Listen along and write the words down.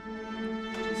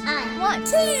want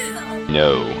to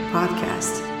know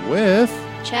podcast with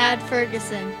Chad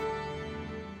Ferguson.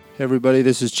 Hey everybody,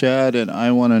 this is Chad and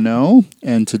I Want to Know,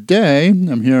 and today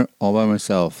I'm here all by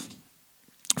myself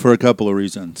for a couple of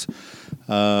reasons.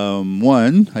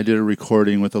 One, I did a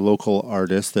recording with a local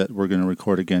artist that we're going to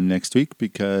record again next week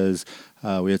because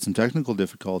we had some technical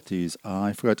difficulties.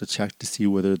 I forgot to check to see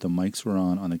whether the mics were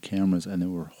on the cameras, and they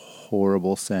were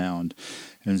horrible sound.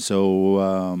 And so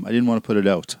I didn't want to put it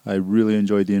out. I really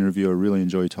enjoyed the interview. I really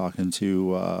enjoyed talking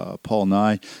to Paul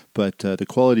Nye, but the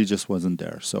quality just wasn't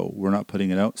there. So we're not putting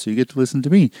it out. So you get to listen to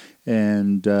me.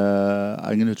 And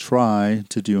I'm going to try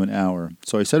to do an hour.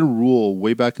 So I set a rule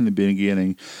way back in the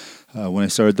beginning when I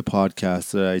started the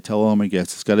podcast that I tell all my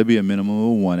guests it's got to be a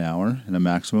minimum of 1 hour and a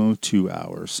maximum of 2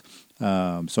 hours. So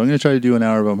I'm going to try to do an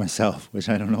hour by myself, which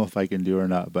I don't know if I can do or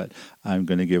not, but I'm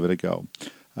going to give it a go.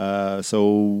 So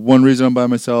one reason I'm by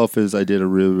myself is I did a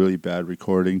really, really bad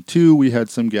recording. Two, we had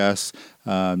some guests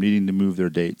needing to move their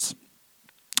dates.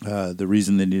 The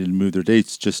reason they needed to move their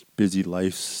dates, just busy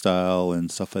lifestyle and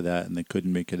stuff like that, and they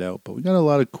couldn't make it out. But we got a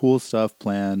lot of cool stuff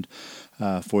planned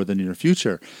for the near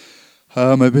future.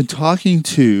 I've been talking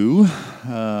to,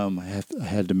 I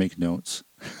had to make notes.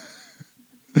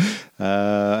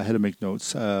 I had to make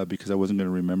notes because I wasn't going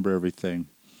to remember everything.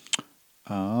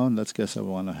 Let's guess I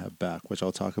want to have back, which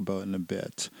I'll talk about in a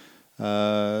bit.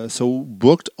 So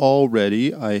booked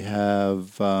already, I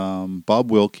have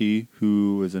Bob Wilkie,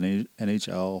 who is an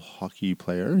NHL hockey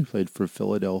player. He played for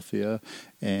Philadelphia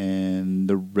and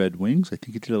the Red Wings. I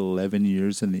think he did 11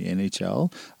 years in the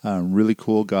NHL. Really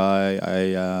cool guy.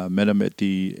 I met him at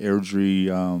the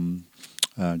Airdrie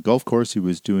golf course. He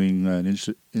was doing an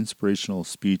inspirational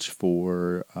speech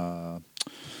for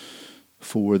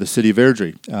the city of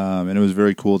Airdrie, and it was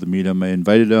very cool to meet him. I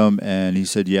invited him, and he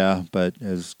said, yeah, but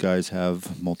as guys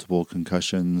have multiple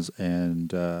concussions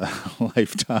and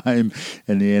lifetime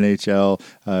in the NHL,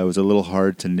 it was a little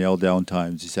hard to nail down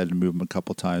times. He said to move him a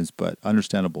couple times, but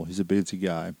understandable. He's a busy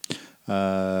guy.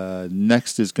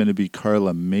 Next is going to be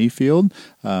Carla Mayfield.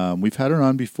 We've had her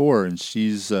on before, and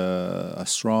she's a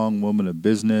strong woman of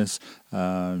business.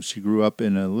 She grew up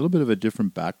in a little bit of a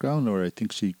different background, or I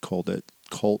think she called it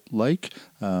cult-like.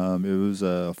 It was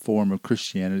a form of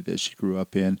Christianity that she grew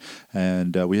up in,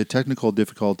 and we had technical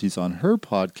difficulties on her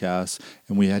podcast,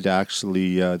 and we had to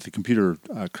actually, the computer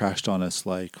crashed on us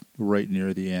like right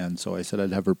near the end, so I said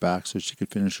I'd have her back so she could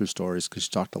finish her stories, because she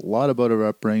talked a lot about her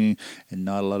upbringing and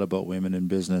not a lot about women in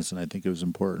business, and I think it was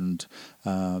important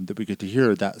that we get to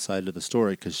hear that side of the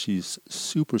story, because she's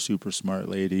super, super smart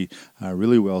lady,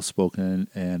 really well-spoken,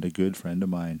 and a good friend of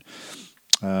mine.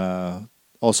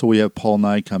 Also, we have Paul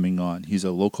Nye coming on. He's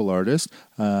a local artist.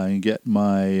 And get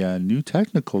my new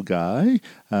technical guy.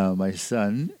 My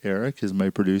son, Eric, is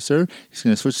my producer. He's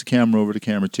going to switch the camera over to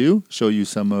camera 2, show you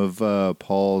some of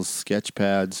Paul's sketch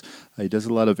pads. He does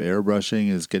a lot of airbrushing,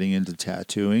 is getting into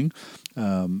tattooing.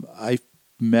 I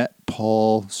met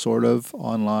Paul sort of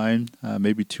online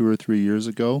maybe 2 or 3 years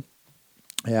ago.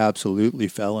 I absolutely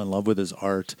fell in love with his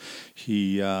art.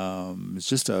 He is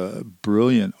just a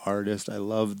brilliant artist. I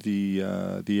love the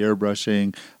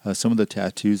airbrushing. Some of the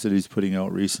tattoos that he's putting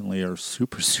out recently are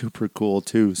super, super cool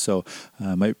too. So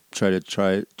I might try to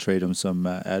trade him some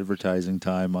advertising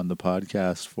time on the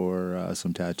podcast for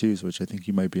some tattoos, which I think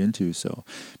he might be into. So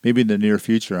maybe in the near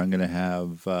future, I'm going to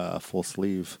have a full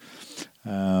sleeve.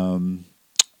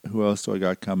 Who else do I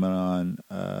got coming on?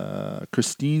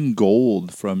 Christine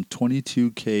Gold from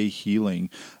 22K Healing.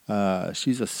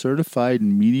 She's a certified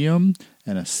medium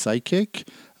and a psychic.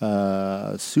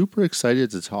 Super excited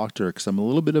to talk to her because I'm a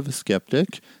little bit of a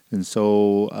skeptic. And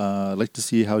so I'd like to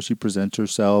see how she presents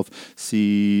herself,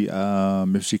 see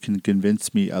if she can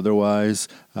convince me otherwise.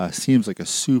 Seems like a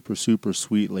super, super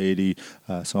sweet lady.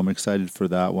 So I'm excited for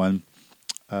that one.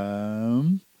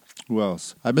 Who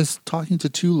else? I've been talking to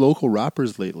 2 local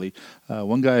rappers lately.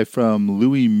 One guy from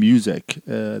Louis Music.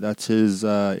 That's his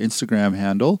Instagram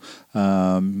handle.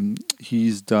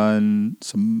 He's done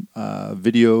some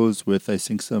videos with, I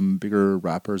think, some bigger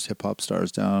rappers, hip-hop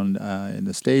stars down in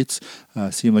the States.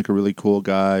 Seemed like a really cool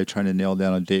guy, trying to nail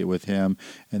down a date with him.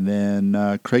 And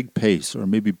then Craig Pace, or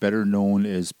maybe better known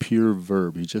as Pure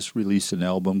Verb. He just released an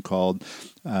album called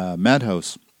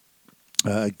Madhouse.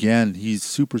 Again, he's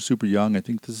super, super young. I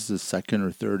think this is his 2nd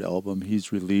or 3rd album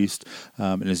he's released,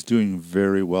 and is doing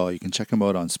very well. You can check him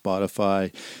out on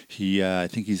Spotify. I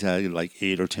think he's had like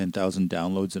 8 or 10,000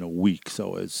 downloads in a week.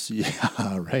 So it's,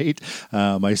 yeah, right?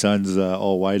 My son's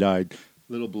all wide-eyed, a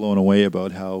little blown away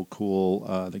about how cool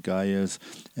the guy is.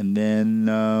 And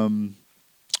then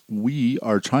we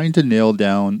are trying to nail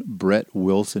down Brett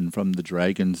Wilson from the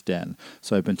Dragon's Den.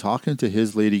 So I've been talking to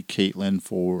his lady Caitlin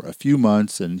for a few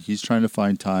months, and he's trying to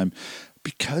find time.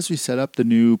 Because we set up the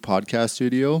new podcast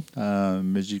studio,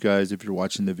 as you guys, if you're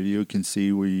watching the video, can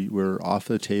see we're off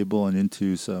the table and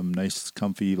into some nice,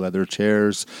 comfy leather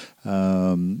chairs.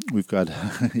 We've got,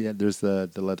 there's the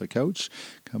leather couch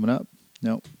coming up.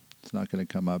 No, it's not going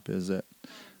to come up, is it?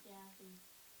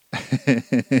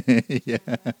 Yeah.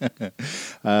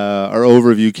 Our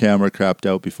overview camera crapped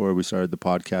out before we started the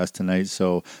podcast tonight,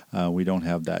 so we don't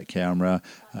have that camera.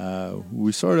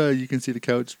 We sort of, you can see the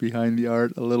couch behind the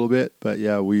art a little bit, but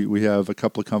yeah, we have a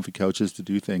couple of comfy couches to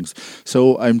do things.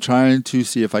 So I'm trying to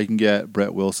see if I can get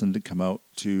Brett Wilson to come out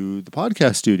to the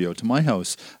podcast studio, to my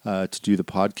house, to do the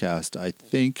podcast. I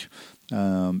think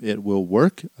it will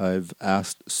work. I've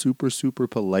asked super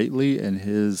politely, and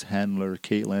his handler,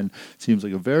 Caitlin, seems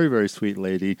like a very, very sweet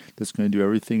lady that's going to do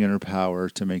everything in her power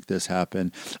to make this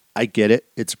happen. I get it.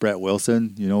 It's Brett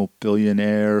Wilson,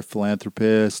 billionaire,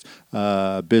 philanthropist,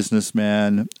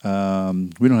 businessman. We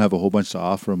don't have a whole bunch to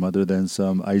offer him other than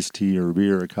some iced tea or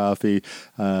beer or coffee.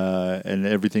 And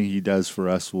everything he does for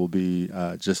us will be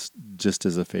just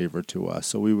as a favor to us.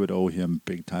 So we would owe him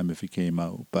big time if he came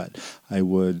out. But I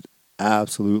would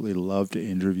absolutely love to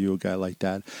interview a guy like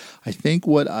that. I think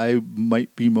what I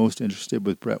might be most interested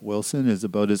with Brett Wilson is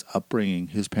about his upbringing,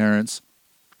 his parents,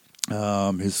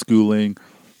 his schooling,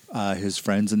 his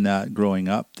friends and that growing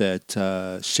up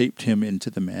that shaped him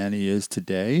into the man he is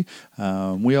today.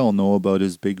 We all know about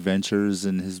his big ventures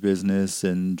and his business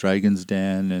and Dragon's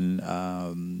Den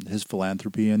and his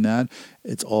philanthropy and that.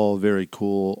 It's all very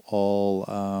cool, all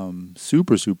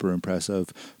super impressive.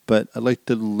 But I'd like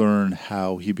to learn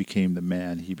how he became the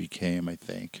man he became, I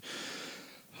think.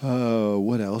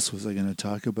 What else was I going to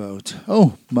talk about?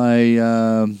 Oh,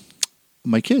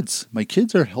 my kids. My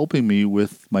kids are helping me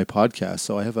with my podcast.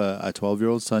 So I have a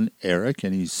 12-year-old son, Eric,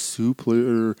 and he's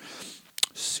super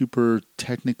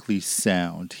technically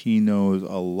sound. He knows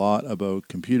a lot about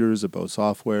computers, about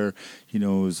software. He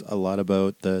knows a lot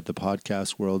about the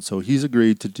podcast world. So he's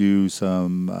agreed to do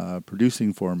some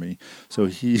producing for me. So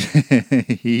he's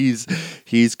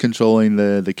controlling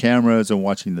the cameras and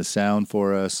watching the sound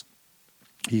for us.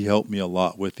 He helped me a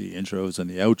lot with the intros and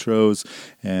the outros,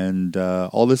 and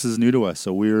all this is new to us.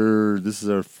 So this is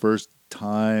our first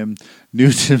time,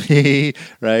 new to me,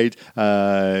 right?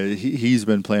 He's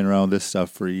been playing around with this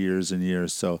stuff for years and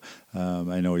years. So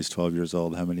I know he's 12 years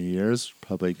old. How many years?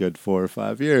 Probably a good 4 or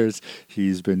 5 years.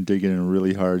 He's been digging in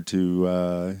really hard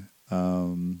to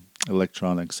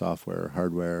electronic software,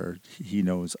 hardware. He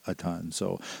knows a ton.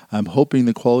 So I'm hoping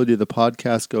the quality of the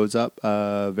podcast goes up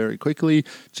very quickly,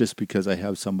 just because I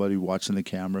have somebody watching the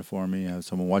camera for me. I have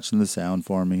someone watching the sound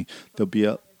for me. There'll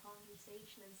be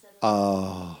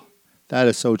that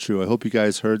is so true. I hope you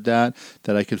guys heard that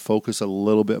I could focus a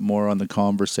little bit more on the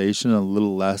conversation, a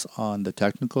little less on the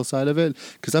technical side of it.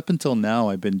 Because up until now,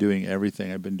 I've been doing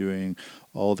everything. I've been doing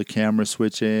all the camera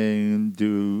switching,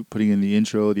 putting in the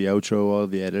intro, the outro, all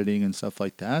the editing and stuff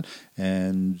like that.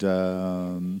 And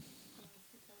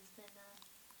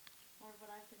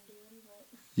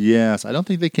yes, I don't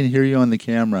think they can hear you on the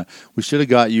camera. We should have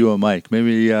got you a mic.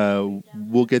 Maybe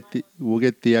we'll get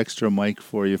the extra mic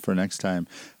for you for next time,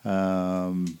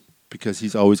 because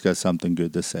he's always got something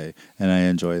good to say, and I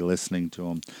enjoy listening to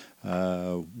him.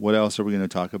 What else are we going to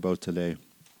talk about today?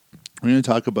 We're going to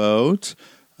talk about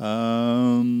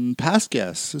past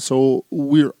guests. So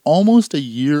we're almost a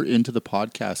year into the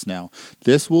podcast now.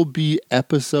 This will be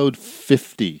episode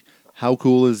 50. How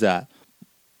cool is that?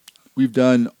 We've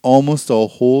done almost a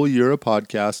whole year of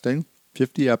podcasting,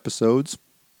 50 episodes.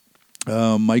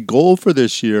 My goal for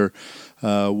this year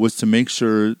was to make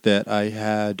sure that I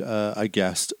had a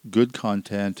guest, good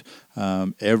content,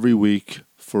 every week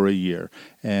for a year.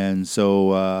 And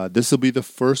so this will be the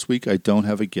first week I don't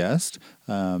have a guest,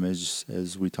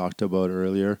 as we talked about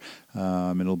earlier.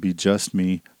 It'll be just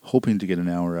me, hoping to get an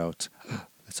hour out.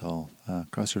 That's all.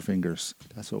 Cross your fingers.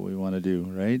 That's what we want to do,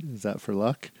 right? Is that for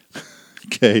luck?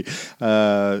 Okay.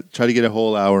 Try to get a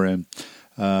whole hour in.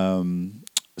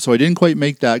 So I didn't quite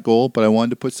make that goal, but I wanted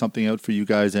to put something out for you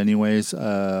guys anyways.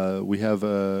 We have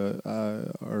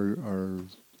our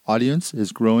audience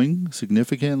is growing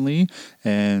significantly,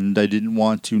 and I didn't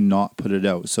want to not put it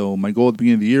out. So my goal at the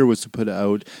beginning of the year was to put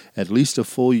out at least a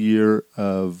full year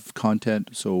of content,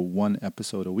 so one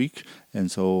episode a week. And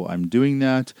so I'm doing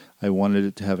that. I wanted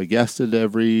it to have a guest at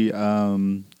every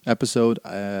episode.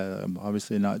 I'm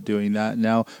obviously not doing that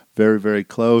now. Very, very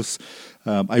close.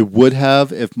 I would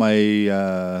have if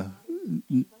my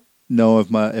No,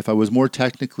 if I was more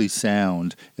technically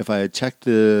sound, if I had checked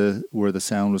where the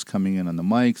sound was coming in on the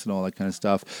mics and all that kind of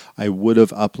stuff, I would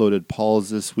have uploaded Paul's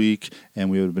this week and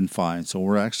we would have been fine. So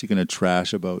we're actually going to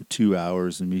trash about 2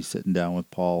 hours of me sitting down with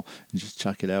Paul and just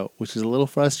chuck it out, which is a little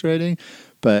frustrating.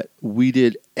 But we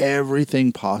did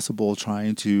everything possible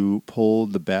trying to pull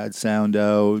the bad sound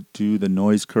out, do the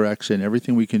noise correction,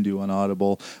 everything we can do on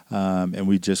Audible, and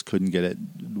we just couldn't get it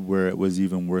where it was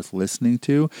even worth listening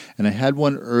to. And I had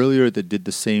one earlier that did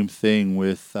the same thing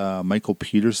with Michael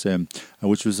Peterson,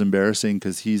 which was embarrassing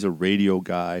because he's a radio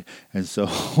guy. And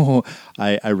so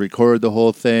I recorded the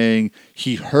whole thing.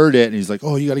 He heard it, and he's like,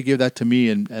 oh, you got to give that to me,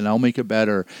 and I'll make it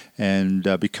better. And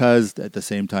because at the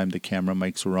same time the camera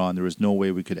mics were on, there was no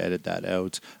way we could edit that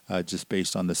out just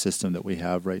based on the system that we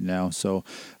have right now. So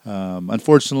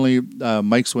unfortunately,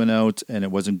 mics went out, and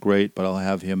it wasn't great, but I'll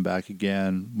have him back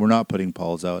again. We're not putting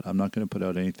Paul's out. I'm not going to put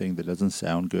out anything that doesn't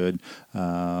sound good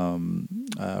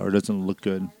or doesn't look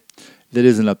good. That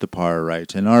isn't up to par,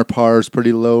 right? And our par is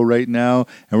pretty low right now,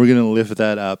 and we're going to lift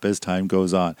that up as time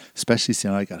goes on, especially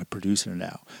since I got a producer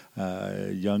now.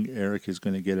 Young Eric is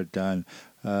going to get it done.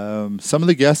 Some of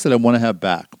the guests that I want to have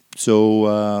back. So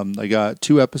I got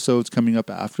 2 episodes coming up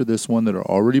after this one that are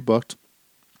already booked.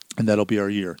 And that'll be our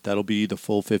year. That'll be the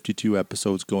full 52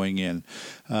 episodes going in.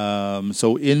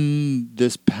 So in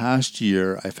this past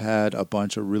year, I've had a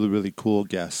bunch of really, really cool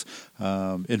guests.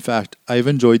 In fact, I've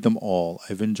enjoyed them all.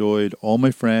 I've enjoyed all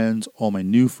my friends, all my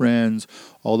new friends,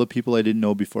 all the people I didn't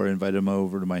know before I invited them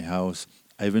over to my house.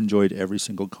 I've enjoyed every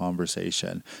single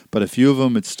conversation. But a few of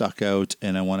them had stuck out,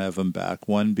 and I want to have them back.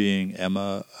 One being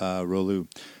Emma Rolu.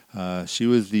 She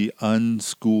was the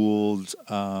unschooled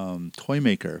toy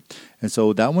maker. And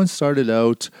so that one started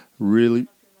out really...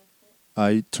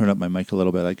 I turn up my mic a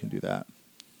little bit. I can do that.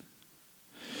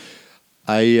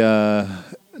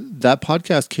 That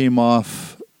podcast came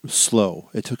off slow.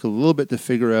 It took a little bit to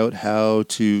figure out how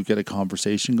to get a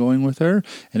conversation going with her,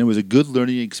 and it was a good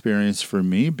learning experience for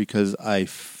me because I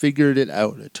figured it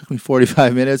out. It took me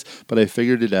 45 minutes, but I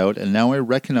figured it out, and now I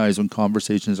recognize when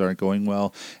conversations aren't going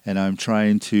well, and I'm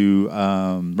trying to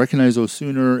recognize those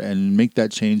sooner and make that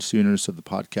change sooner so the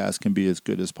podcast can be as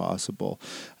good as possible.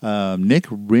 Nick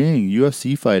Ring,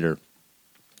 UFC fighter.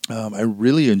 I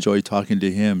really enjoy talking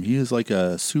to him. He is like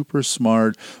a super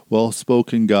smart,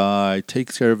 well-spoken guy,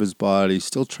 takes care of his body,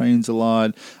 still trains a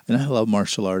lot, and I love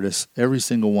martial artists. Every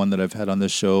single one that I've had on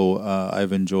this show,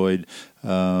 I've enjoyed.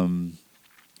 I'm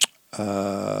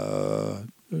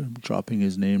dropping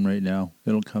his name right now.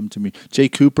 It'll come to me. Jay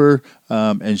Cooper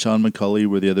and Sean McCulley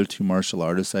were the other 2 martial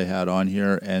artists I had on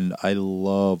here, and I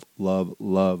love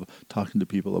talking to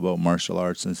people about martial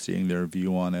arts and seeing their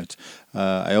view on it.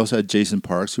 I also had Jason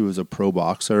Parks, who was a pro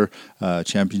boxer,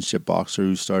 championship boxer,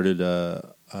 who started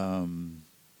an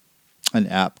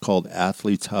app called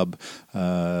Athletes Hub.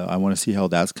 I want to see how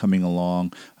that's coming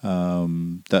along.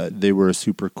 That they were a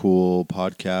super cool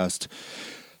podcast.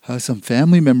 Some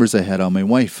family members I had on. My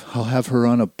wife, I'll have her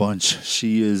on a bunch.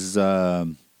 She is a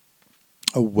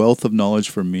wealth of knowledge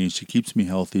for me. She keeps me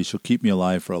healthy. She'll keep me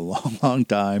alive for a long, long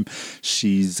time.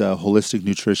 She's a holistic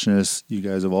nutritionist. You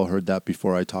guys have all heard that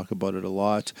before. I talk about it a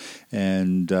lot.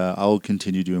 And I'll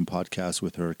continue doing podcasts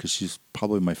with her because she's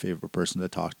probably my favorite person to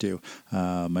talk to.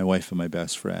 My wife and my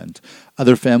best friend.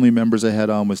 Other family members I had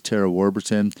on was Tara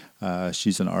Warburton.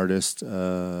 She's an artist,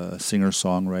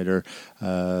 singer-songwriter.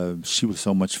 She was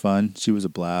so much fun. She was a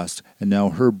blast. And now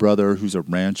her brother, who's a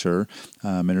rancher,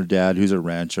 and her dad, who's a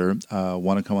rancher,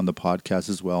 want to come on the podcast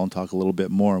as well and talk a little bit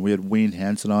more. We had Wayne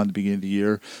Hansen on at the beginning of the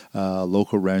year,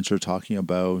 local rancher, talking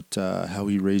about how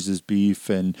he raises beef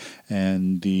and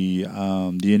the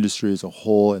industry as a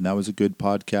whole, and that was a good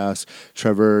podcast.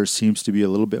 Trevor seems to be a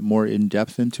little bit more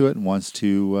in-depth into it and wants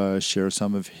to share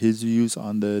some of his views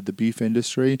on the beef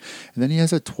industry. And then he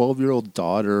has a 12-year-old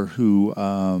daughter who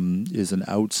is an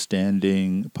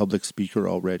outstanding public speaker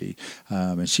already,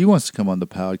 and she wants to come on the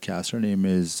podcast. Her name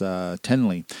is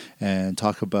Tenley, and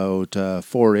talk about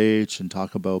 4-H and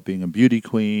talk about being a beauty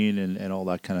queen and all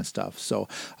that kind of stuff. So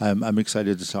I'm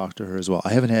excited to talk to her as well.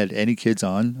 I haven't had any kids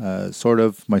on, sort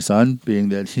of my son, being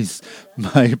that he's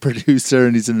my producer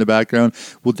and he's in the background.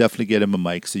 We'll definitely get him a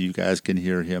mic so you guys can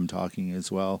hear him talking as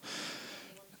well.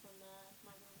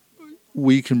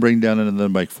 We can bring down another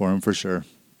mic for him for sure.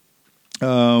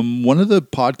 One of the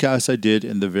podcasts I did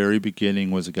in the very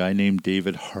beginning was a guy named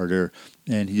David Harder,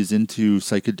 and he's into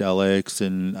psychedelics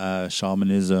and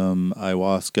shamanism,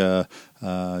 ayahuasca,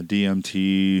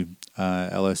 DMT,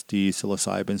 LSD,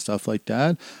 psilocybin, stuff like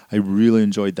that. I really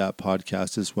enjoyed that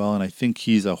podcast as well, and I think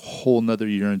he's a whole nother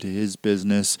year into his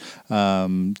business,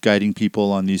 guiding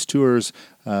people on these tours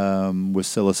with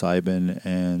psilocybin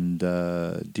and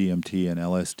DMT and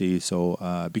LSD. So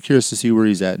I'd be curious to see where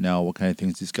he's at now, what kind of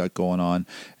things he's got going on,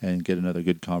 and get another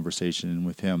good conversation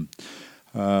with him.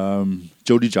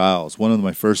 Jody Giles, one of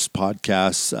my first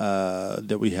podcasts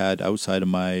that we had outside of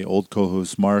my old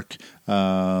co-host Mark.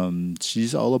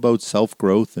 She's all about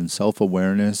self-growth and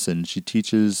self-awareness, and she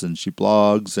teaches and she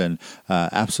blogs, and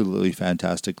absolutely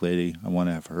fantastic lady. I want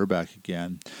to have her back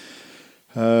again.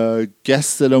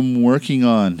 Guests that I'm working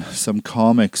on, some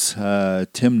comics.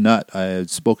 Tim Nutt, I had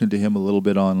spoken to him a little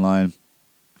bit online.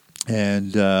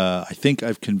 And I think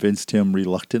I've convinced him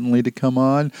reluctantly to come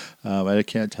on. I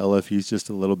can't tell if he's just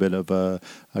a little bit of a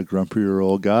grumpier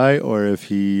old guy, or if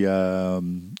he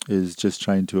is just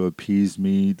trying to appease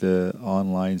me, the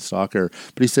online stalker.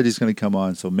 But he said he's going to come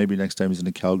on, so maybe next time he's in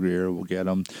the Calgary area, we'll get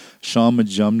him. Sean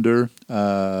Majumder,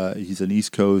 he's an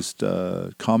East Coast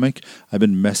comic. I've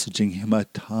been messaging him a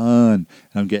ton,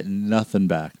 and I'm getting nothing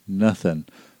back, nothing.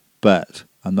 But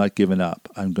I'm not giving up.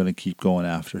 I'm going to keep going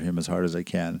after him as hard as I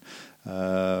can.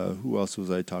 Who else was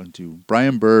I talking to?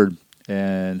 Brian Bird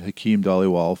and Hakeem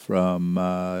Dhaliwal from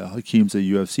Hakeem's a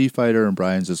UFC fighter and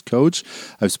Brian's his coach.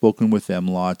 I've spoken with them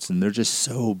lots, and they're just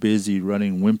so busy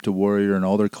running Wimp to Warrior and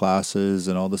all their classes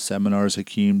and all the seminars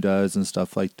Hakeem does and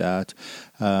stuff like that.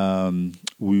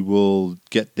 We will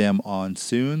get them on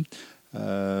soon.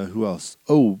 Who else?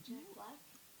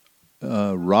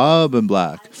 Robin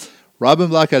Black. Robin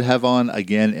Black I'd have on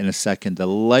again in a second. The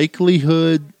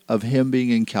likelihood of him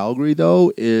being in Calgary,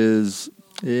 though, is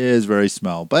very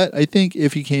small. But I think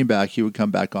if he came back, he would come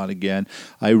back on again.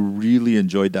 I really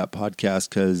enjoyed that podcast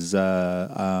because,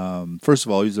 first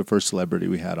of all, he's the first celebrity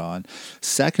we had on.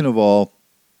 Second of all,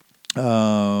 we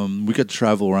got to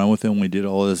travel around with him. We did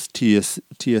all his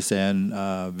TSN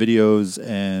videos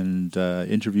and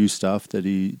interview stuff that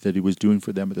he was doing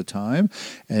for them at the time,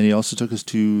 and he also took us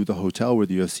to the hotel where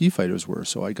the UFC fighters were.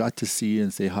 So I got to see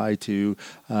and say hi to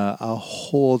a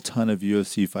whole ton of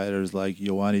UFC fighters like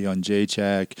Joanna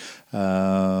Jędrzejczyk,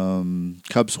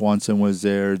 Cub Swanson was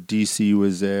there, DC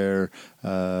was there.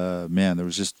 Man, there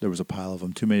was a pile of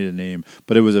them, too many to name,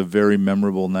 but it was a very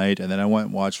memorable night. And then I went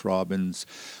and watched Robin's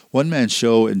one-man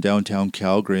show in downtown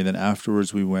Calgary, and then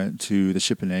afterwards we went to the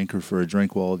Ship and Anchor for a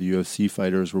drink while the UFC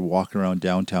fighters were walking around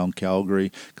downtown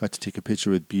Calgary. Got to take a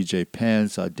picture with BJ Penn,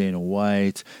 saw Dana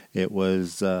White. It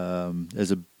was,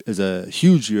 as a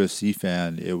huge UFC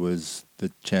fan, it was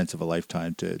the chance of a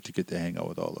lifetime to get to hang out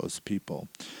with all those people.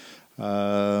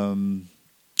 What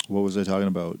was I talking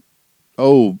about?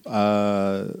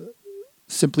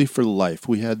 Simply for Life.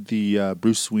 We had the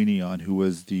Bruce Sweeney on, who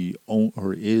was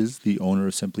is the owner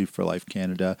of Simply for Life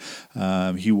Canada.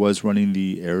 He was running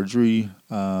the Airdrie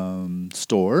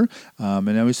store, and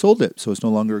now he sold it, so it's no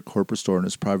longer a corporate store and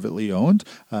it's privately owned.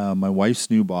 My wife's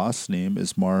new boss name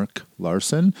is Mark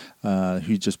Larson.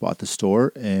 He just bought the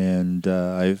store, and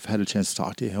I've had a chance to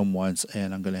talk to him once,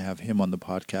 and I'm going to have him on the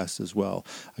podcast as well.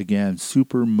 Again,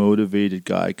 super motivated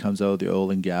guy, comes out of the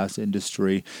oil and gas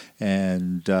industry,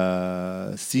 and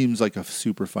seems like a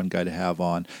super fun guy to have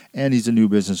on. And he's a new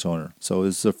business owner, so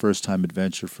this is a first-time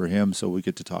adventure for him, so we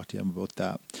get to talk to him about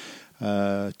that.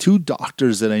 Two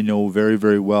doctors that I know very,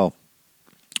 very well.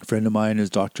 A friend of mine is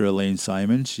Dr. Elaine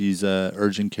Simon. She's an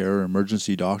urgent care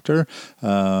emergency doctor.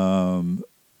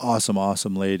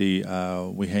 Awesome lady.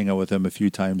 We hang out with them a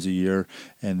few times a year.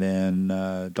 And then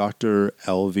Dr.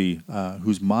 Elvie,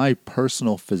 who's my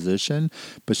personal physician,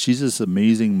 but she's this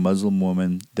amazing Muslim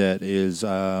woman that is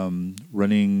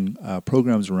running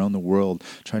programs around the world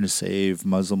trying to save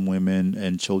Muslim women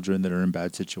and children that are in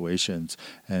bad situations.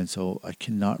 And so I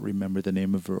cannot remember the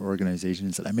name of her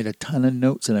organization. I made a ton of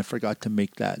notes and I forgot to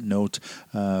make that note.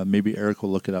 Maybe Eric will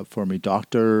look it up for me.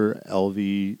 Dr.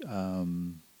 Elvie,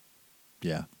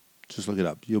 yeah, just look it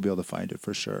up. You'll be able to find it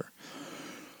for sure.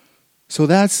 So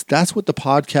that's what the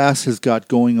podcast has got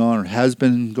going on, or has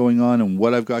been going on, and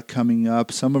what I've got coming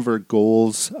up. Some of our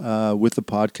goals with the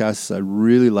podcast is I'd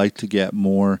really like to get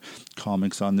more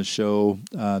comics on the show.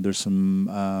 There's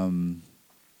some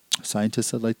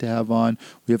scientists I'd like to have on.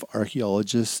 We have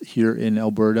archaeologists here in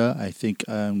Alberta. I think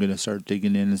I'm going to start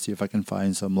digging in and see if I can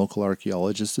find some local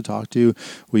archaeologists to talk to.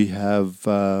 We have,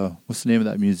 what's the name of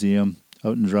that museum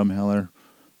out in Drumheller?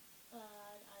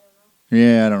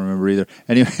 Yeah, I don't remember either.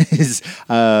 Anyways,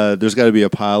 there's got to be a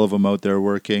pile of them out there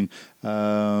working.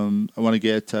 I want to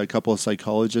get a couple of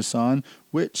psychologists on,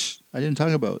 which I didn't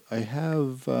talk about. I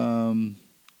have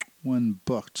one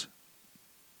booked.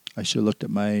 I should have looked at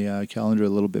my calendar a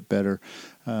little bit better.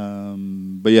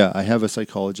 But yeah, I have a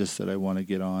psychologist that I want to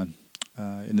get on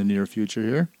in the near future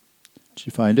here. Did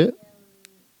you find it?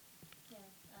 Yeah,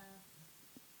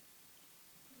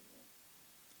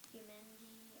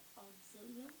 Humanity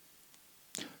Auxilium.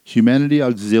 Humanity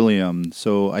Auxilium.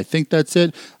 So I think that's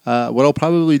it. What I'll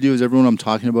probably do is everyone I'm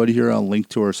talking about here, I'll link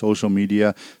to our social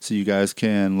media so you guys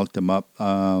can look them up.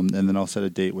 And then I'll set a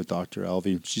date with Dr.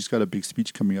 Alvey. She's got a big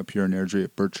speech coming up here in Airdrie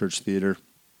at Bird Church Theatre.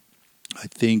 I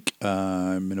think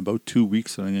in about 2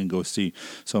 weeks that I'm going to go see.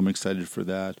 So I'm excited for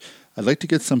that. I'd like to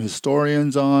get some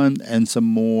historians on and some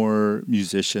more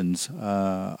musicians.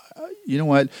 You know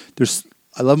what?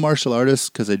 I love martial artists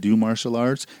because I do martial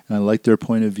arts and I like their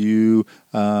point of view.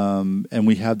 And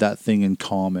we have that thing in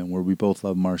common where we both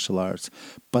love martial arts.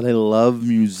 But I love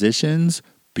musicians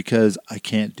because I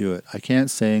can't do it. I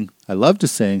can't sing. I love to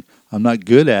sing. I'm not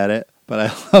good at it, but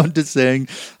I love to sing.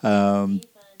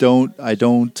 I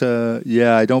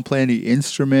don't play any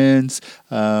instruments,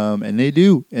 and they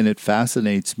do, and it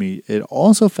fascinates me. It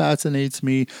also fascinates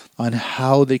me on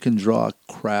how they can draw a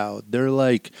crowd.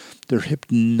 They're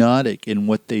hypnotic in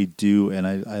what they do, and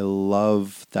I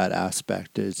love that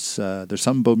aspect. It's there's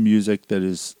something about music that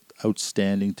is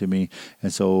outstanding to me,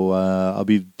 and so I'll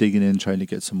be digging in, trying to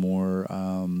get some more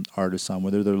artists on,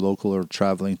 whether they're local or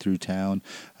traveling through town.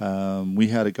 We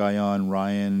had a guy on,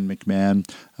 Ryan McMahon,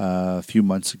 a few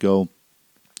months ago.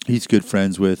 He's good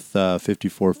friends with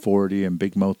 5440 and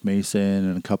Big Mouth Mason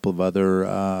and a couple of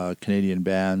other Canadian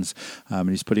bands,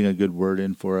 and he's putting a good word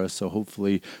in for us. So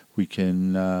hopefully we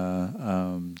can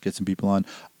get some people on.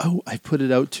 Oh, I put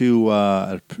it out to,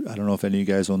 I don't know if any of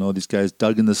you guys will know these guys,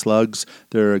 Doug and the Slugs.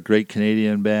 They're a great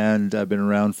Canadian band. I've been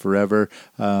around forever.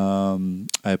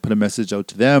 I put a message out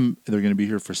to them. They're going to be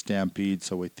here for Stampede,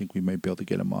 so I think we might be able to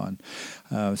get them on.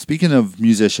 Speaking of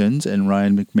musicians and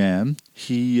Ryan McMahon,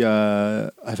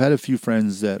 I've had a few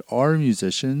friends that are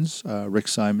musicians, Rick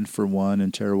Simon for one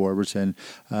and Tara Warburton,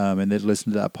 and they'd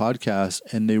listened to that podcast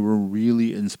and they were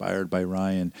really inspired by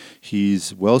Ryan.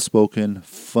 He's well-spoken,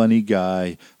 funny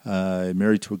guy,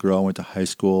 married to a girl I went to high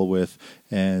school with,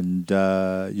 and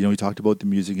he talked about the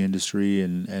music industry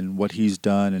and what he's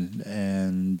done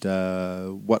and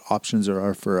what options there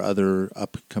are for other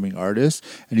upcoming artists,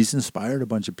 and he's inspired a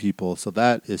bunch of people. So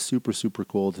that is super, super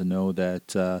cool to know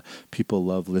that people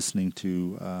love listening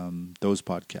to those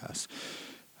podcasts.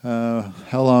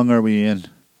 How long are we in?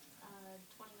 20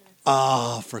 minutes.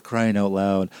 Oh, for crying out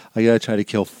loud. I got to try to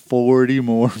kill 40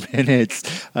 more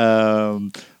minutes.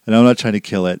 And I'm not trying to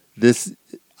kill it.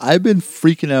 I've been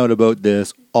freaking out about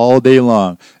this all day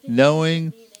long.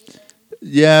 Trying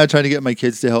to get my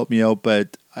kids to help me out,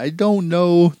 but I don't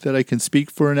know that I can speak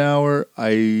for an hour.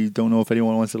 I don't know if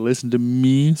anyone wants to listen to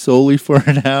me solely for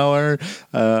an hour.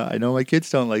 I know my kids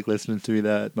don't like listening to me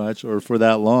that much or for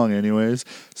that long anyways.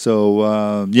 So,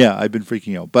 I've been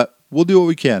freaking out. But we'll do what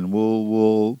we can.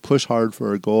 We'll push hard for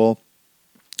our goal.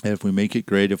 And if we make it,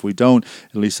 great. If we don't,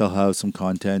 at least I'll have some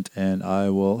content and I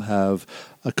will have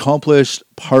accomplished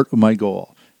part of my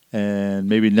goal. And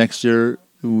maybe next year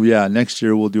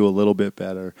we'll do a little bit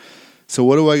better. So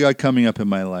what do I got coming up in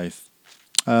my life?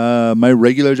 My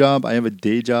regular job, I have a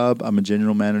day job. I'm a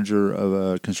general manager of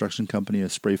a construction company, a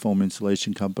spray foam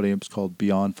insulation company. It's called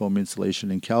Beyond Foam Insulation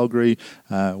in Calgary.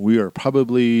 We are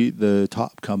probably the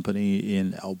top company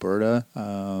in Alberta.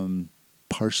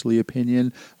 Partially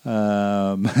opinion,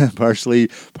 partially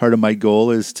part of my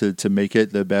goal is to make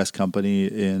it the best company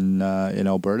in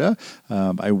Alberta.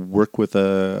 I work with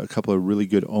a couple of really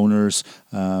good owners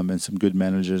and some good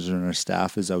managers, and our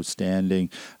staff is outstanding.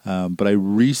 But I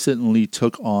recently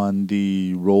took on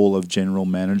the role of general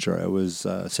manager. I was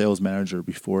sales manager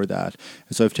before that,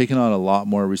 and so I've taken on a lot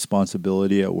more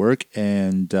responsibility at work,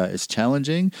 and it's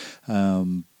challenging.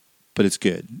 But it's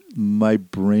good. My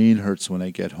brain hurts when I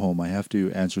get home. I have to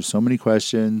answer so many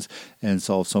questions and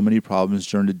solve so many problems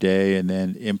during the day, and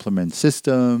then implement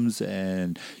systems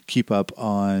and keep up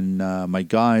on my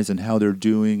guys and how they're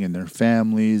doing and their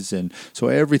families. And so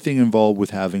everything involved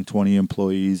with having 20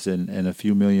 employees and a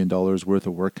few $1 million worth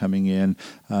of work coming in.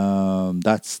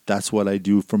 That's what I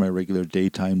do for my regular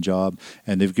daytime job.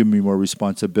 And they've given me more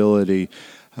responsibility.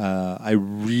 I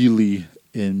really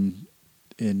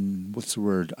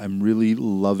I'm really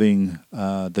loving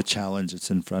the challenge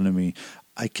that's in front of me.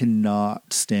 I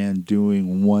cannot stand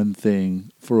doing one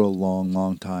thing for a long,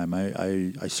 long time.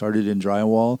 I started in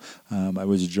drywall. I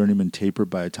was a journeyman taper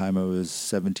by the time I was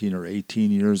 17 or 18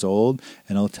 years old.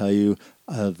 And I'll tell you,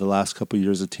 the last couple of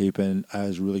years of taping, I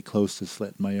was really close to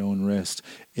slitting my own wrist.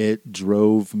 It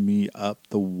drove me up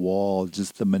the wall,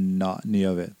 just the monotony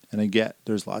of it. And I get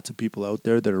there's lots of people out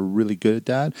there that are really good at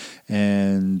that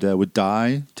and would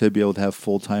die to be able to have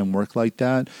full-time work like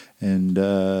that. And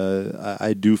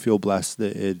I do feel blessed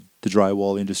that the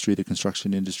drywall industry, the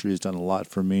construction industry has done a lot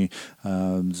for me.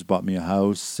 It's bought me a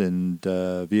house and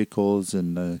vehicles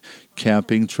and a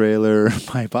camping trailer,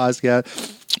 my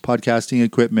podcasting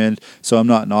equipment. So I'm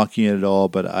not knocking it at all,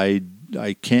 but I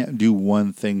can't do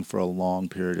one thing for a long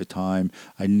period of time.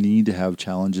 I need to have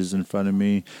challenges in front of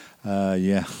me.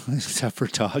 Except for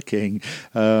talking.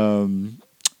 Well,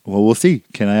 we'll see.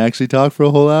 Can I actually talk for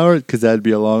a whole hour? Because that'd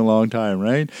be a long, long time,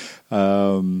 right?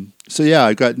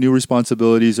 I got new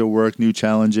responsibilities at work, new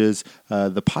challenges.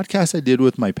 The podcast I did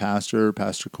with my pastor,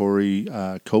 Pastor Corey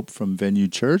Cope from Venue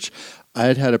Church, I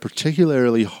had a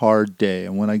particularly hard day.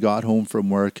 And when I got home from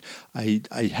work, I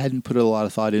hadn't put a lot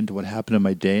of thought into what happened in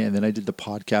my day. And then I did the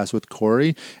podcast with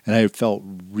Corey, and I felt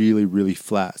really, really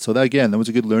flat. So that was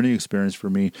a good learning experience for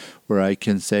me where I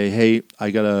can say, hey,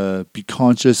 I got to be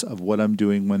conscious of what I'm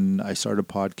doing when I start a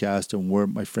podcast and what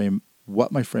my frame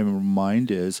of mind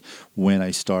is when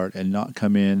I start, and not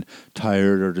come in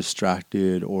tired or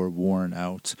distracted or worn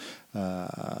out.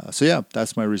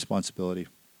 That's my responsibility.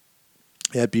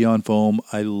 At Beyond Foam,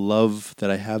 I love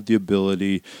that I have the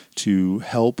ability to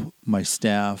help my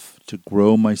staff, to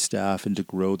grow my staff, and to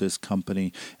grow this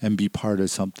company and be part of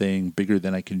something bigger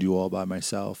than I can do all by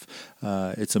myself.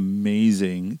 It's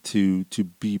amazing to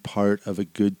be part of a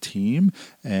good team,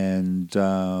 and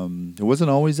it wasn't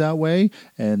always that way.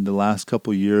 And the last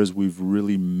couple of years, we've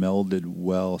really melded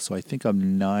well. So I think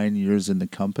I'm 9 years in the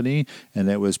company, and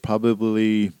it was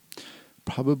probably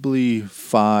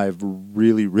 5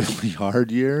 really, really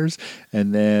hard years.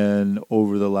 And then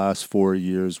over the last 4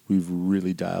 years, we've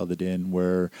really dialed it in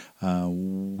where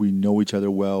we know each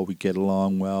other well, we get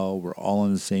along well, we're all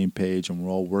on the same page, and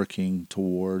we're all working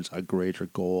towards a greater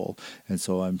goal. And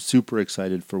so I'm super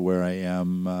excited for where I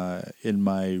am in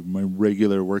my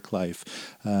regular work life.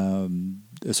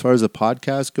 As far as the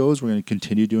podcast goes, we're going to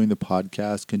continue doing the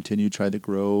podcast, continue trying to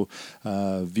grow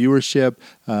viewership.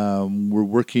 We're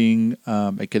working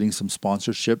at getting some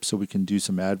sponsorship so we can do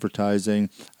some advertising.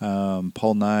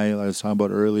 Paul Nye, I was talking about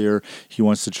earlier, he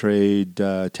wants to trade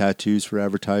tattoos for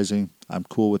advertising. I'm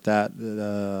cool with that.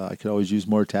 I could always use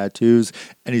more tattoos,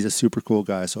 and he's a super cool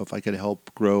guy. So if I could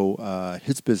help grow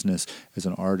his business as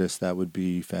an artist, that would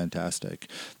be fantastic.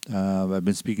 I've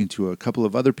been speaking to a couple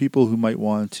of other people who might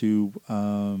want to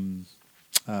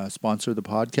sponsor the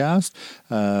podcast.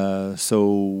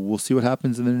 So we'll see what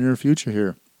happens in the near future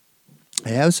here. I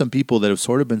have some people that have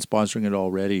sort of been sponsoring it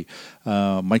already.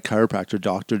 My chiropractor,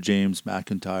 Dr. James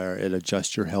McIntyre at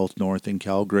Adjust Your Health North in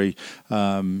Calgary.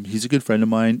 He's a good friend of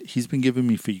mine. He's been giving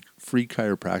me free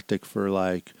chiropractic for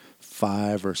like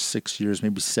 5 or 6 years,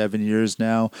 maybe 7 years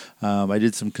now. I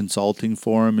did some consulting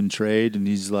for him and trade, and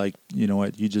he's like, you know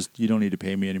what, you don't need to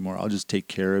pay me anymore. I'll just take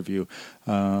care of you.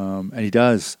 And he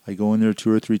does. I go in there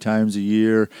 2 or 3 times a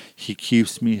year. He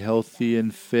keeps me healthy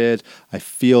and fit. I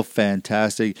feel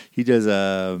fantastic. He does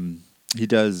a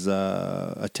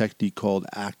technique called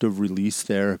active release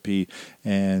therapy,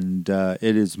 and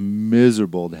it is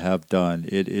miserable to have done.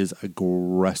 It is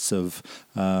aggressive,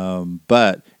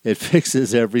 but it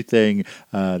fixes everything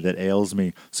that ails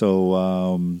me. So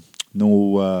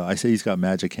I say he's got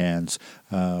magic hands.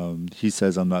 He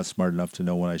says I'm not smart enough to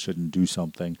know when I shouldn't do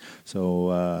something.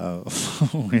 So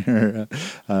we're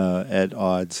at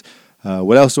odds.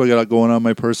 What else do I got going on in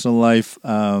my personal life?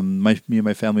 Me and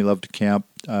my family love to camp.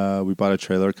 We bought a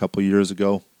trailer a couple years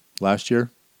ago. Last year?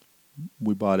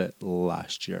 We bought it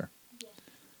last year.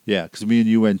 Yeah, because me and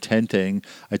you went tenting.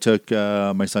 I took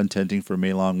my son tenting for a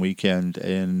May long weekend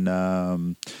in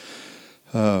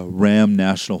Ram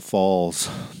National Falls.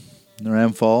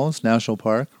 Ram Falls National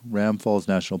Park,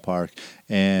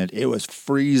 and it was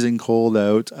freezing cold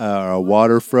out. Our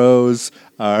water froze.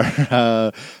 We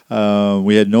had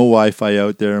no Wi-Fi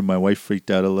out there. My wife freaked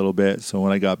out a little bit. So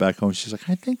when I got back home, she's like,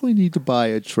 "I think we need to buy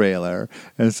a trailer."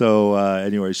 And so,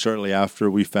 anyway, shortly after,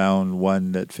 we found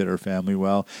one that fit our family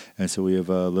well, and so we have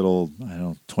a little,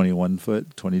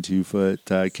 21-foot,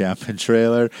 22-foot camping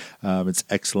trailer. It's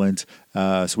excellent.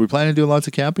 So we're planning to do lots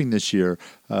of camping this year.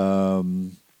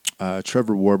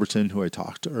 Trevor Warburton, who I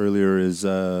talked to earlier, is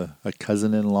a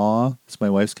cousin-in-law. It's my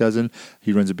wife's cousin.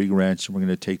 He runs a big ranch, and we're going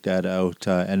to take that out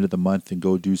end of the month and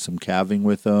go do some calving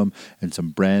with him and some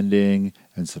branding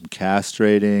and some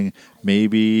castrating.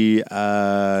 Maybe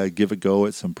give a go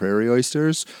at some prairie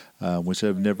oysters, which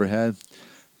I've never had.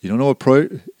 You don't know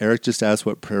what Eric just asked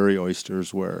what prairie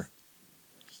oysters were.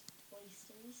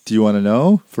 Do you want to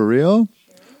know? For real?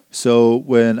 So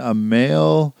when a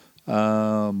male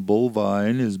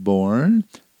bovine is born,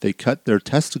 they cut their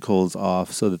testicles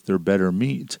off so that they're better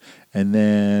meat. And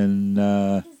then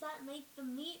Does that make the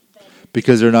meat better?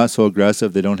 because they're not so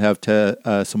aggressive, they don't have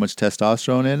so much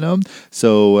testosterone in them.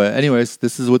 So, anyways,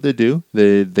 this is what they do.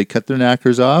 They cut their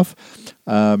knackers off,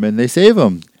 and they save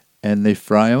them, and they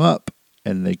fry them up,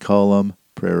 and they call them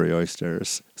prairie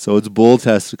oysters. So it's bull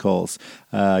testicles.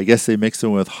 I guess they mix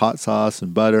them with hot sauce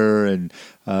and butter and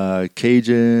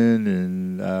Cajun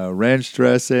and ranch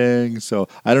dressing. So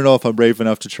I don't know if I'm brave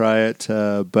enough to try it,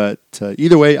 but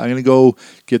either way, I'm going to go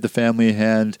give the family a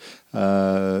hand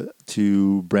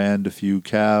to brand a few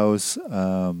cows.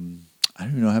 I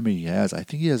don't even know how many he has. I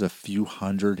think he has a few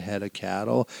hundred head of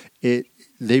cattle.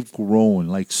 They've grown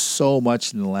like so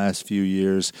much in the last few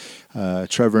years.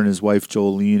 Trevor and his wife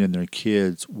Jolene and their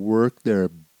kids work their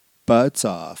butts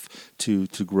off to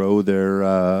grow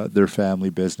their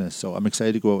family business. So I'm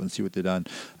excited to go out and see what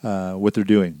what they're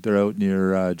doing. They're out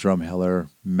near Drumheller,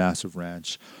 massive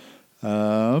ranch.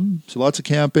 So lots of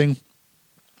camping.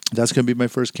 That's going to be my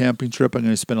first camping trip. I'm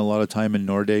going to spend a lot of time in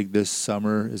Nordegg this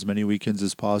summer, as many weekends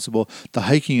as possible. The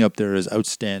hiking up there is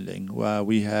outstanding.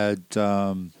 We had,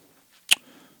 what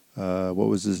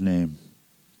was his name?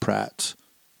 Pratt.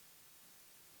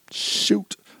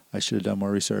 Shoot. I should have done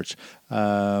more research.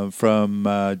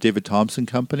 From David Thompson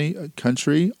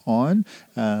Country on.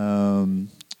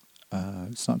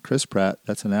 It's not Chris Pratt.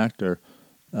 That's an actor.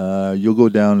 You'll go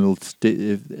down.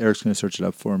 If Eric's going to search it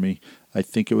up for me. I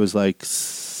think it was like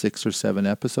 6 or 7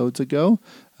 episodes ago.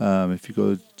 If you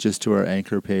go just to our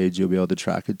Anchor page, you'll be able to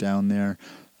track it down there.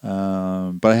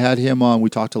 But I had him on. We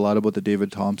talked a lot about the David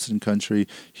Thompson Country.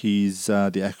 He's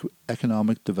the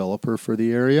economic developer for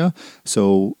the area.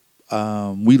 So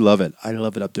we love it. I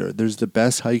love it up there. There's the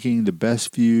best hiking, the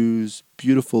best views,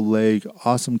 beautiful lake,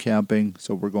 awesome camping.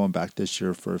 So we're going back this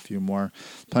year for a few more.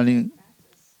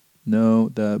 No,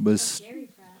 that was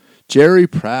Jerry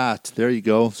Pratt. There you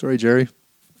go. Sorry, Jerry.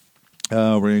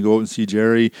 We're going to go out and see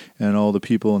Jerry and all the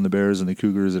people and the bears and the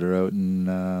cougars that are out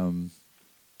in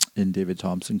David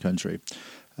Thompson Country.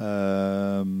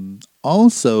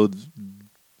 Also,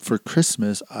 for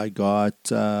Christmas, I got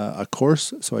a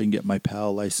course so I can get my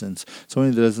PAL license.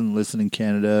 Someone that doesn't listen in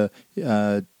Canada,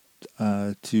 to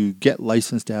get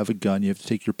licensed to have a gun, you have to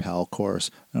take your PAL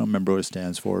course. I don't remember what it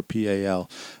stands for, PAL.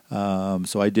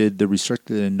 So I did the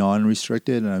restricted and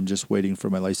non-restricted, and I'm just waiting for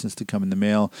my license to come in the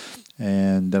mail.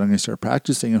 And then I'm going to start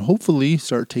practicing and hopefully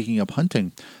start taking up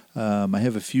hunting. I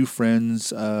have a few friends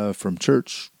from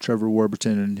church. Trevor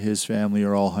Warburton and his family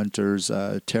are all hunters.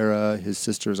 Tara, his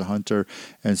sister, is a hunter.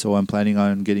 And so I'm planning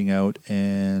on getting out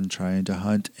and trying to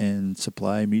hunt and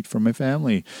supply meat for my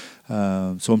family.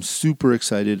 So I'm super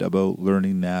excited about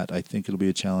learning that. I think it'll be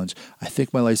a challenge. I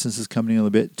think my license is coming in a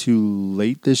bit too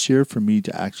late this year for me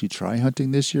to actually try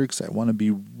hunting this year because I want to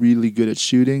be really good at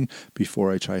shooting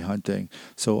before I try hunting.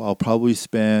 So I'll probably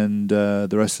spend the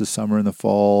rest of the summer and the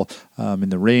fall in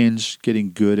the range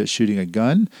getting good at shooting a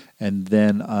gun. And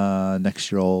then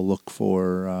next year I'll look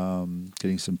for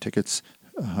getting some tickets,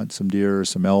 hunt some deer or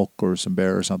some elk or some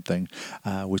bear or something,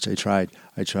 which I tried.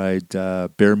 I tried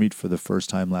bear meat for the first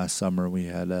time last summer. We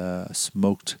had a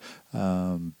smoked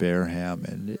bear ham,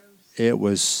 and it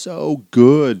was so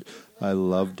good. I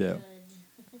loved it.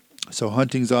 So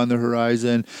hunting's on the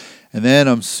horizon. And then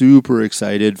I'm super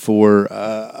excited for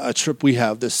a trip we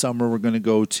have this summer. We're going to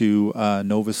go to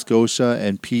Nova Scotia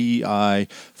and PEI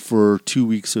for 2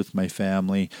 weeks with my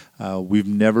family. We've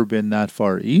never been that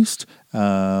far east.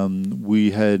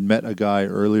 We had met a guy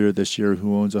earlier this year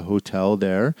who owns a hotel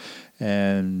there.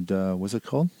 And what's it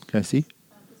called? Can I see?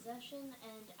 Possession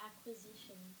and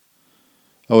acquisition.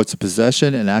 Oh, it's a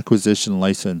possession and acquisition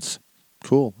license.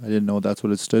 Cool. I didn't know that's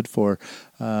what it stood for.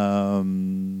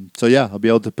 So yeah, I'll be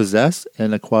able to possess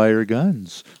and acquire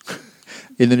guns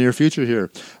in the near future here.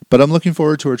 But I'm looking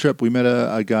forward to our trip. We met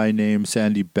a guy named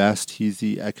Sandy Best. He's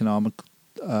the economical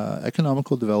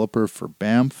developer for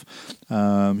Banff.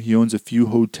 He owns a few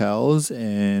hotels,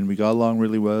 and we got along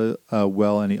really well.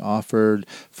 And he offered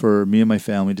for me and my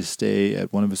family to stay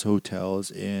at one of his hotels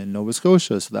in Nova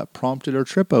Scotia. So that prompted our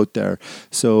trip out there.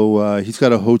 So he's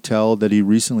got a hotel that he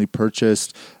recently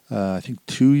purchased, I think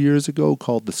 2 years ago,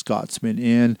 called the Scotsman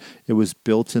Inn. It was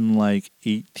built in like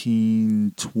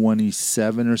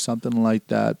 1827 or something like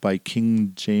that by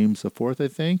King James IV, I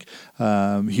think.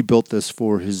 He built this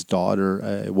for his daughter.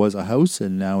 It was a house,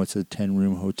 and now it's a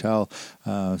 10-room hotel.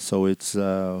 So it's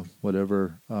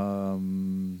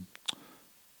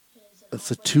it's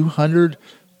a 200,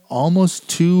 almost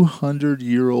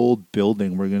 200-year-old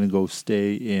building we're going to go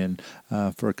stay in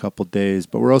for a couple days.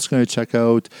 But we're also going to check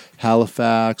out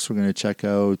Halifax. We're going to check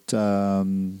out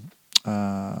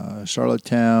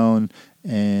Charlottetown,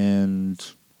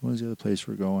 and What was the other place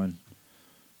we're going?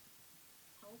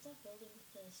 How was that building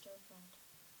with the storefront?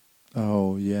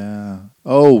 Oh yeah.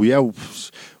 Oh yeah.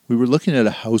 We were looking at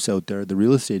a house out there. The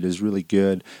real estate is really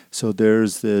good. So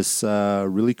there's this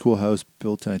really cool house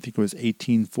built in, I think it was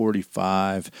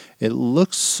 1845. It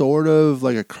looks sort of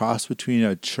like a cross between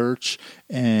a church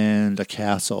and a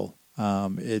castle.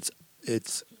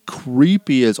 It's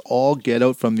creepy as all get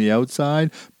out from the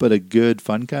outside, but a good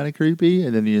fun kind of creepy.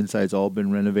 And then the inside's all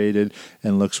been renovated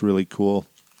and looks really cool.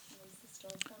 Was the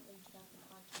storefront where you could have the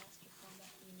podcast or combat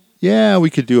DNA? Yeah, we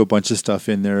could do a bunch of stuff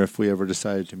in there if we ever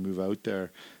decided to move out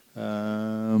there.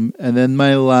 And then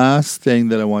my last thing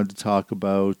that I wanted to talk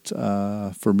about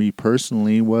for me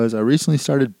personally was I recently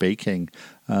started baking.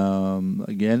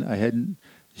 Again, I hadn't,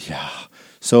 yeah.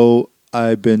 So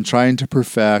I've been trying to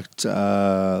perfect,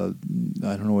 I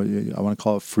don't know what I want to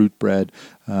call it, fruit bread.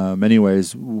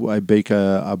 Anyways, I bake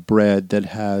a bread that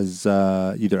has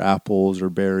either apples or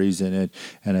berries in it,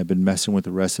 and I've been messing with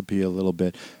the recipe a little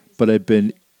bit. But I've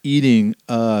been eating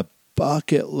a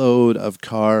bucket load of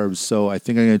carbs, so I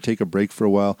think I'm going to take a break for a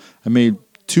while. I made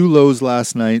 2 loaves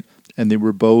last night, and they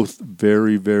were both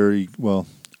very, very well.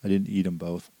 I didn't eat them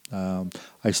both.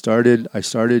 I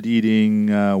started eating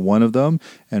one of them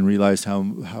and realized how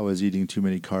I was eating too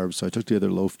many carbs. So I took the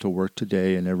other loaf to work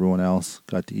today, and everyone else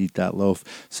got to eat that loaf.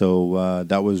 So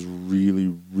that was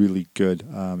really, really good.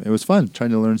 It was fun trying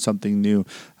to learn something new.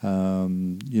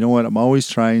 You know what? I'm always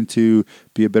trying to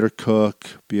be a better cook,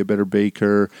 be a better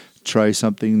baker, try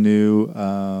something new.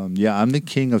 Yeah, I'm the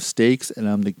king of steaks and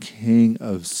I'm the king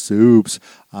of soups.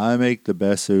 I make the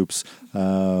best soups.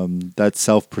 That's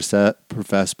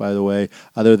self-professed, by the way.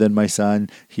 Other than my son,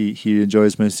 he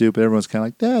enjoys my soup. Everyone's kind of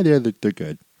like, yeah, they're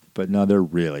good. But no, they're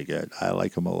really good. I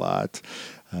like them a lot.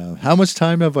 How much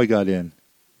time have I got in?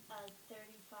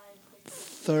 35,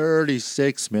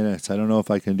 36 minutes. I don't know if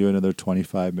I can do another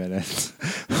 25 minutes.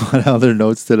 What other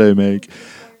notes did I make?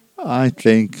 I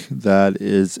think that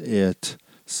is it.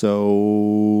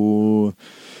 So,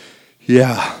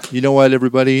 yeah. You know what,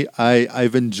 everybody?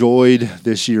 I've enjoyed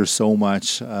this year so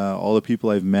much. All the people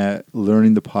I've met,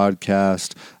 learning the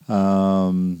podcast,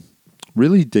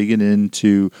 really digging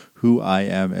into who I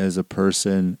am as a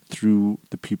person through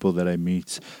the people that I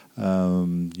meet.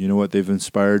 You know what? They've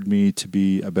inspired me to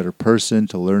be a better person,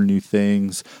 to learn new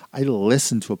things. I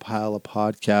listened to a pile of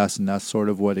podcasts, and that's sort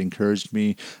of what encouraged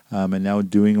me. And now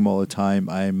doing them all the time,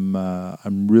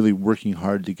 I'm really working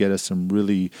hard to get us some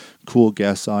really cool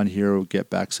guests on here. We'll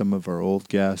get back some of our old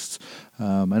guests.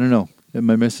 I don't know. Am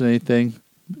I missing anything?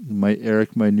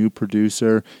 Eric, my new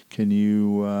producer, can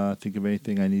you think of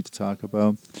anything I need to talk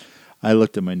about? I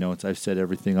looked at my notes. I've said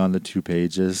everything on the 2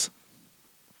 pages.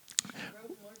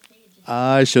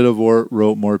 I should have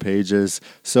wrote more pages.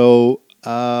 So,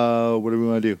 what do we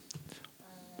want to do?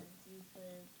 You could.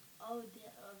 Oh, was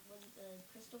it the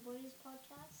Crystal Boys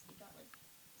podcast? You got like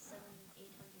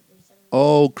 800 or 7.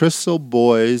 Oh, Crystal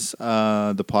Boys,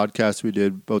 the podcast we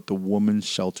did about the women's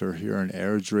shelter here in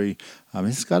Airdrie.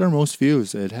 It's got our most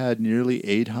views. It had nearly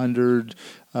 800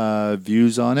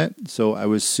 views on it. So I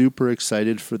was super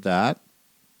excited for that.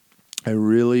 I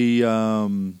really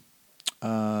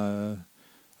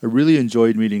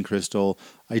enjoyed meeting Crystal.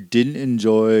 I didn't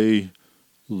enjoy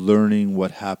learning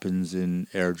what happens in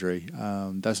Airdrie.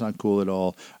 That's not cool at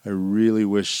all. I really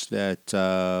wish that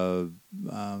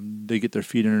they get their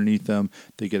feet underneath them,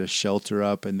 they get a shelter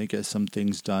up, and they get some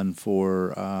things done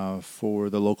for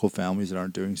the local families that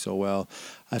aren't doing so well.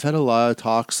 I've had a lot of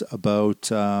talks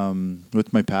about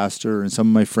with my pastor and some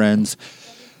of my friends.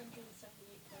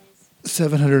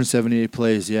 778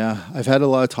 plays, yeah. I've had a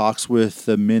lot of talks with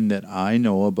the men that I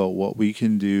know about what we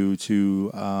can do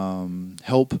to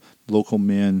help local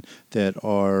men that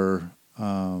are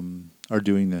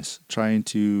doing this, trying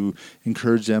to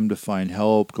encourage them to find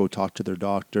help, go talk to their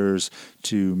doctors,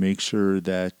 to make sure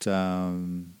that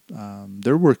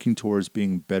they're working towards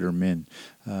being better men.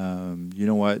 You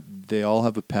know what? They all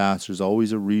have a past. There's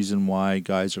always a reason why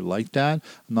guys are like that.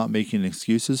 I'm not making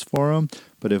excuses for them,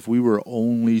 but if we were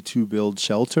only to build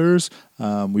shelters,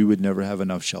 we would never have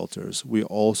enough shelters. We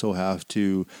also have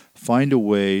to find a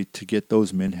way to get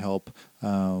those men help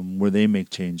where they make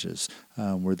changes,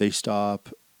 where they stop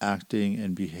acting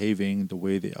and behaving the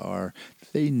way they are.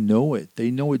 They know it. They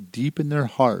know it deep in their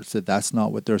hearts that that's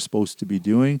not what they're supposed to be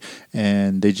doing,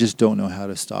 and they just don't know how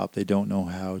to stop. They don't know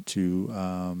how to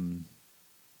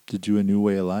do a new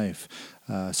way of life.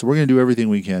 So we're going to do everything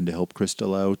we can to help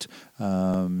Crystal out.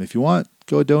 If you want,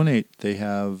 go donate. They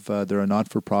have they're a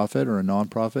not-for-profit or a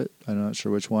non-profit. I'm not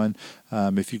sure which one.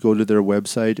 If you go to their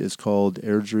website, it's called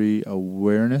Airdrie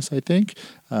Awareness, I think.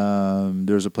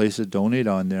 There's a place to donate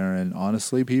on there, and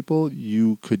honestly, people,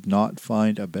 you could not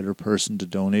find a better person to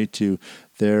donate to.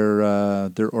 Their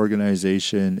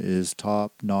organization is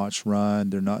top-notch run.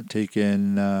 They're not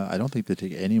taking, I don't think they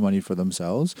take any money for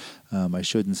themselves. I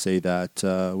shouldn't say that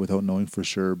without knowing for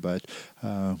sure, but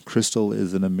Crystal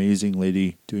is an amazing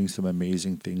lady doing some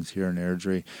amazing things here in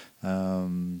Airdrie.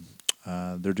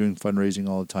 They're doing fundraising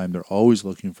all the time. They're always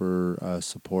looking for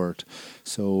support.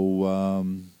 So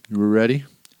you were ready?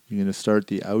 You're going to start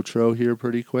the outro here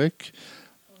pretty quick.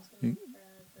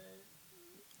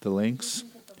 The links.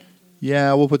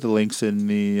 Yeah, we'll put the links in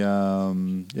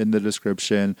the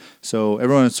description. So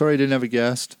everyone, sorry I didn't have a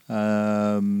guest.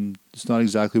 It's not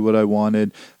exactly what I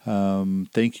wanted.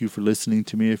 Thank you for listening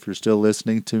to me. If you're still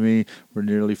listening to me, we're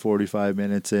nearly 45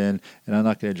 minutes in, and I'm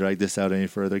not going to drag this out any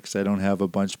further because I don't have a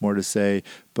bunch more to say.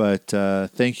 But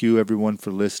thank you, everyone,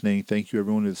 for listening. Thank you,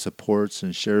 everyone who supports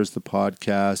and shares the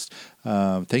podcast.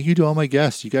 Thank you to all my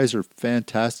guests. You guys are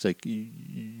fantastic.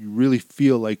 You really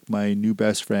feel like my new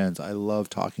best friends. I love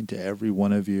talking to every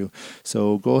one of you.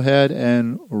 So go ahead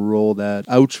and roll that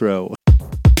outro.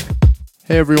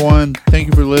 Hey everyone, thank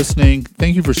you for listening.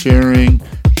 Thank you for sharing.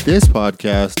 This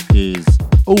podcast is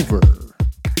over.